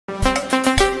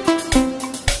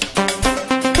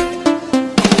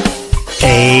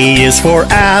A is for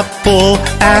apple,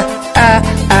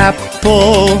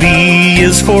 apple. B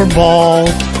is for ball,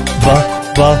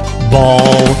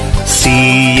 ball.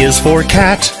 C is for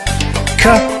cat,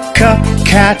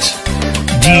 cat.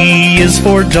 D is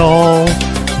for doll,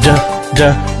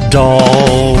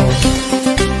 doll.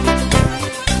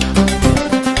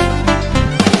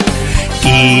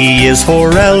 E is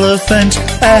for elephant,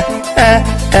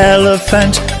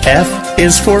 elephant. F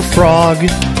is for frog,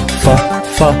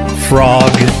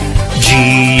 frog.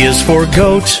 G is for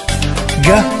goat,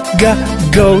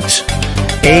 goat.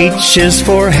 H is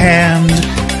for hand,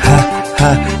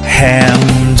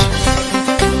 hand.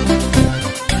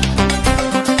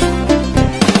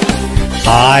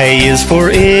 I is for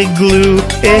igloo,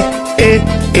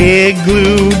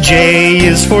 igloo. J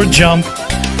is for jump,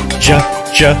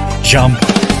 jump.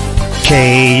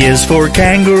 K is for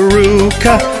kangaroo,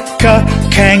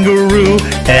 kangaroo.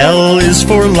 L is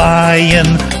for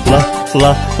lion,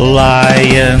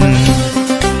 lion.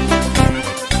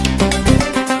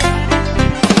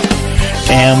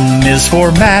 M is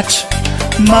for mat,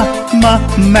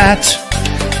 mat.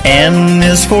 N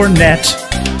is for net,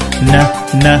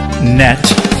 net.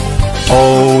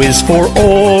 O is for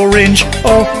orange,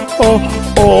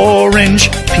 orange.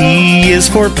 P is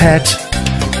for pet,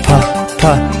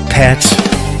 pet.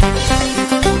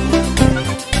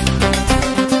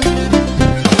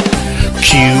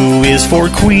 Q is for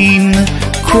queen,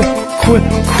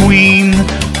 queen.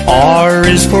 R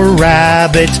is for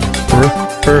rabbit,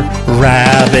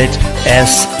 rabbit.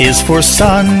 S is for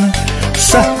sun,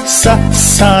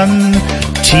 sun.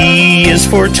 T is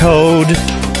for toad,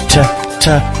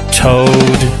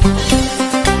 toad.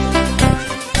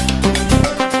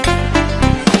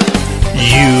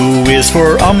 U is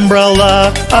for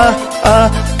umbrella,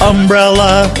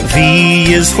 umbrella.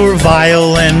 V is for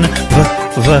violin,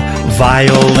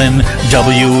 violin.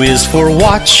 W is for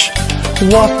watch,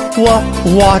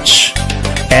 watch.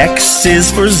 X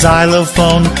is for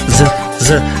xylophone,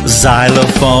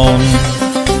 xylophone.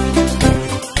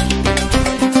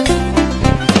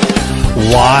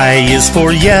 Y is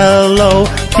for yellow,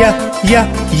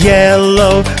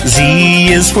 yellow.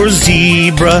 Z is for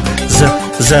zebra,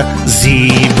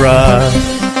 zebra.